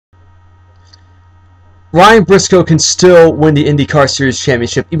Ryan Briscoe can still win the IndyCar Series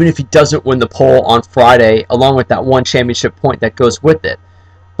championship even if he doesn't win the pole on Friday, along with that one championship point that goes with it.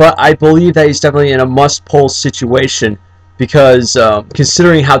 But I believe that he's definitely in a must-pole situation because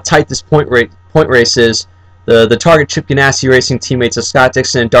considering how tight this point race is, the Target Chip Ganassi Racing teammates of Scott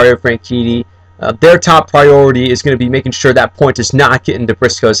Dixon and Dario Franchitti, their top priority is going to be making sure that point does not get into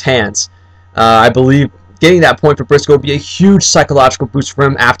Briscoe's hands. I believe getting that point for Briscoe would be a huge psychological boost for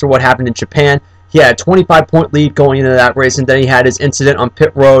him after what happened in Japan. He had a 25-point lead going into that race, and then he had his incident on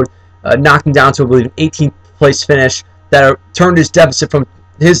pit road, knocking down to, I believe, an 18th place finish that turned his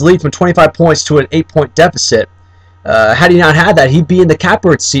lead from 25 points to an 8-point deficit. Had he not had that, he'd be in the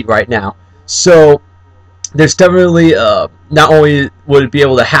catbird seat right now. So there's definitely, not only would it be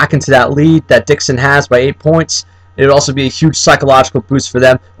able to hack into that lead that Dixon has by 8 points, it would also be a huge psychological boost for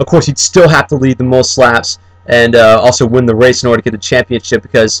them. Of course, he'd still have to lead the most laps and also win the race in order to get the championship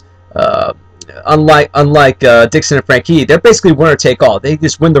because unlike Dixon and Franchitti, they're basically winner take all. They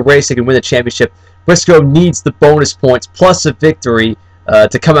just win the race, they can win the championship. Briscoe needs the bonus points plus a victory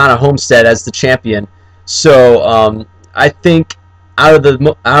to come out of Homestead as the champion. So I think out of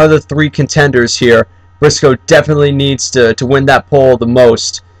the three contenders here, Briscoe definitely needs to win that pole the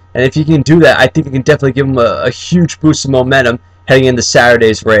most. And if he can do that, I think it can definitely give him a huge boost of momentum heading into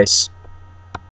Saturday's race.